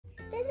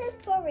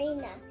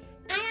Purina.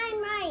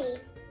 I'm Rylee.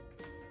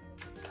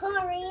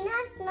 Purina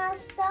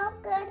smells so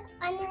good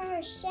under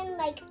her shin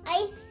like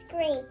ice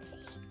cream.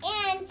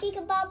 And she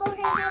can bubble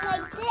her head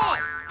like this.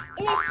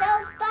 And it's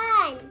so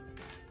fun.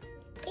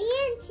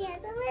 And she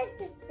has a little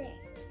sister.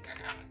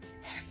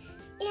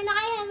 And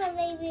I have a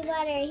baby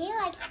brother. He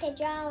likes to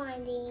draw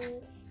on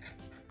things.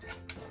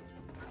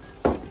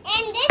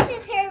 And this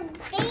is her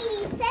baby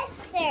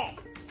sister.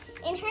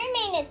 And her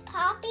name is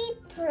Poppy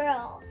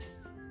Pearls.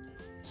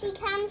 She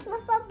comes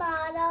with a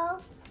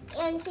bottle.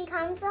 And she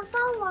comes with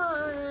a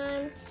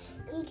wand.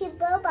 You can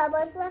blow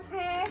bubbles with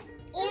her.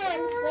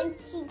 And when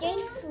she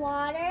drinks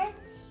water,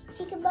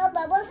 she can blow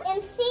bubbles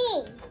and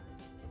sing.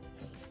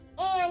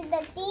 And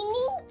the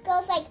singing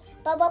goes like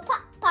bubble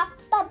pop, pop,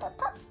 bubble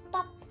pop,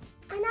 pop.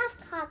 Enough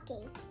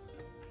talking.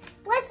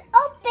 Let's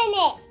open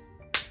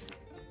it.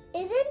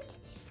 Isn't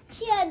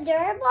she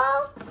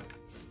adorable?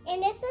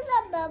 And this is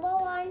a bubble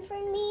wand for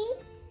me.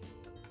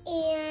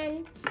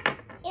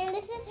 And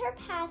this is her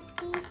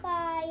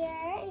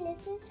pacifier. And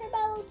this is her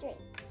bubble drink.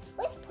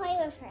 Let's play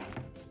with her.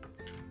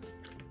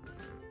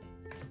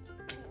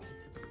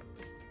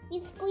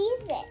 You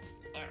squeeze it.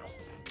 Ow.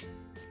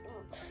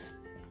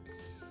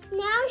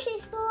 Now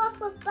she's full up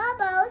with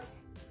bubbles.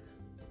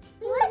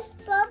 Let's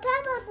blow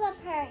bubbles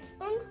with her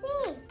and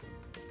sing.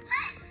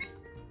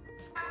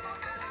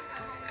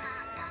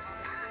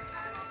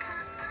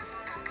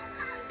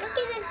 Look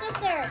at the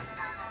sister.